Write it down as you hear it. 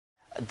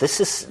this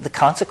is the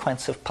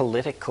consequence of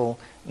political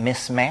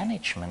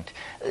mismanagement.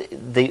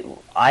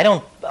 I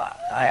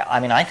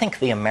think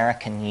the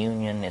American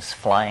Union is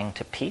flying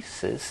to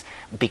pieces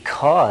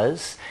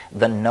because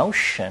the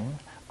notion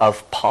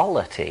of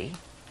polity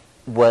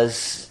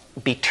was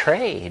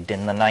betrayed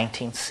in the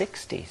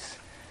 1960s.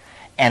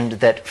 And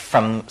that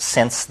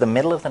since the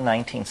middle of the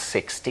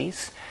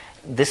 1960s,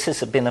 this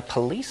has been a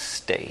police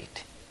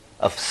state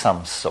of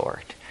some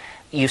sort.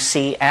 You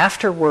see,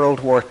 after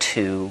World War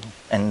II,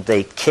 and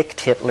they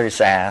kicked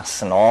Hitler's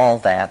ass and all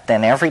that,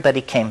 then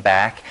everybody came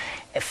back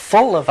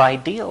full of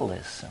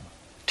idealism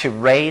to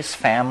raise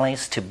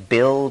families, to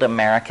build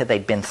America.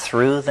 They'd been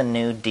through the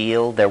New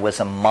Deal. There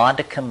was a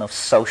modicum of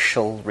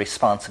social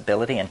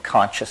responsibility and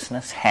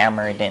consciousness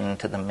hammered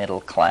into the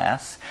middle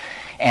class.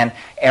 And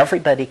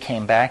everybody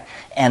came back.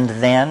 And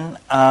then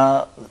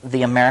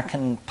the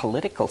American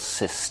political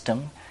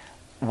system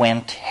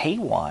went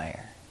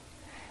haywire.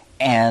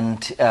 And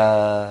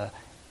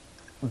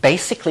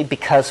basically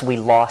because we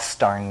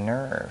lost our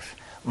nerve.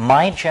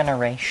 My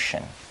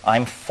generation,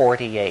 I'm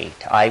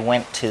 48. I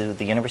went to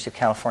the University of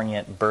California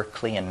at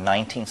Berkeley in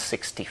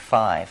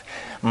 1965.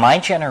 My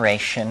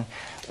generation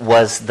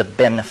was the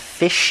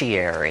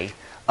beneficiary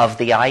of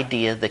the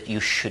idea that you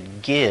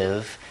should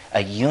give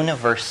a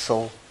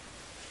universal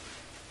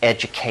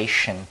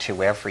education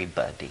to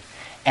everybody.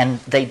 And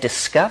they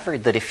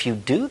discovered that if you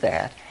do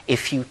that,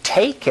 if you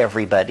take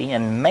everybody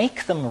and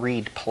make them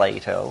read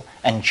Plato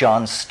and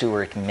John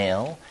Stuart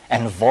Mill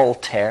and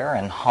Voltaire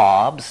and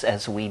Hobbes,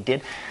 as we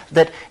did,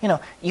 that,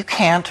 you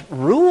can't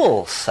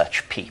rule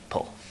such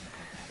people.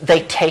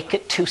 They take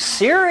it too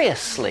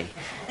seriously.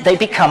 They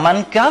become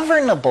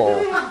ungovernable.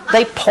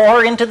 They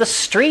pour into the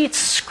streets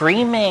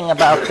screaming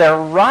about their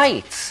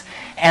rights.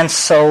 And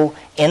so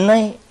in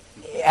the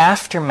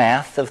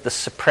aftermath of the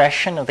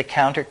suppression of the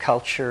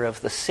counterculture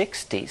of the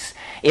 60s,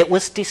 it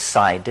was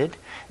decided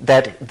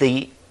that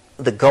the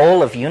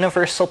goal of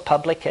universal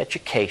public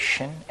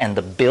education and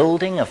the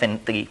building of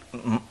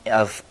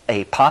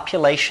a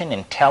population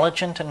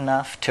intelligent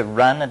enough to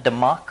run a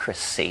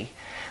democracy,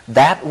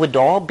 that would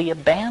all be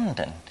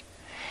abandoned.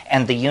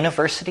 And the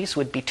universities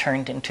would be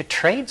turned into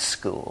trade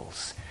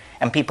schools,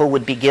 and people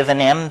would be given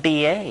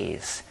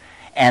MBAs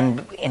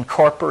and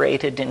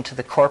incorporated into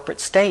the corporate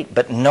state.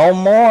 But no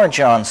more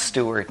John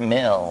Stuart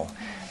Mill,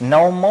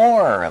 no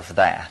more of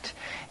that.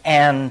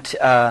 And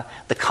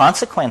the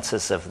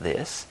consequences of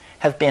this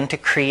have been to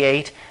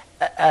create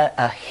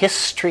a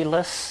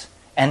historyless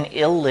and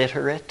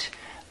illiterate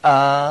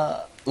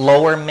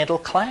lower middle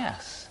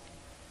class,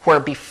 where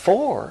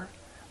before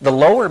the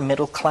lower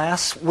middle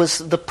class was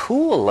the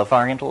pool of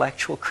our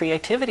intellectual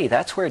creativity.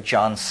 That's where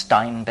John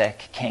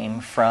Steinbeck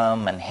came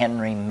from, and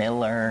Henry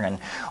Miller, and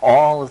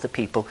all of the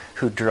people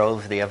who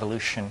drove the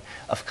evolution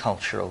of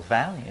cultural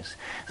values.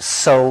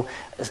 So,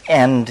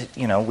 and,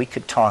 we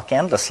could talk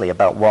endlessly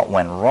about what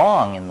went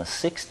wrong in the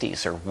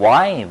 60s or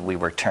why we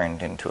were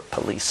turned into a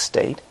police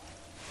state.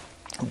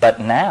 But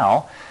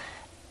now,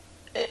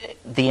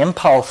 the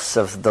impulse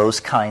of those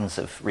kinds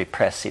of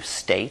repressive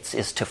states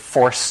is to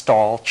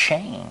forestall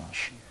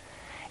change.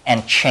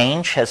 And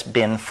change has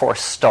been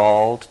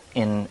forestalled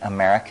in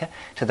America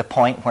to the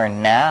point where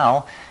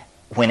now,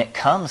 when it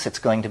comes, it's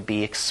going to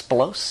be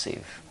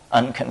explosive,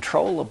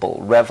 uncontrollable,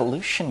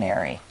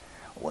 revolutionary.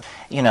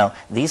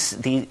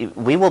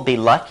 We will be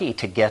lucky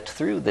to get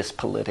through this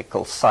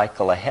political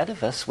cycle ahead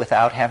of us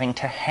without having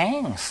to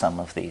hang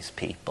some of these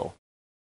people.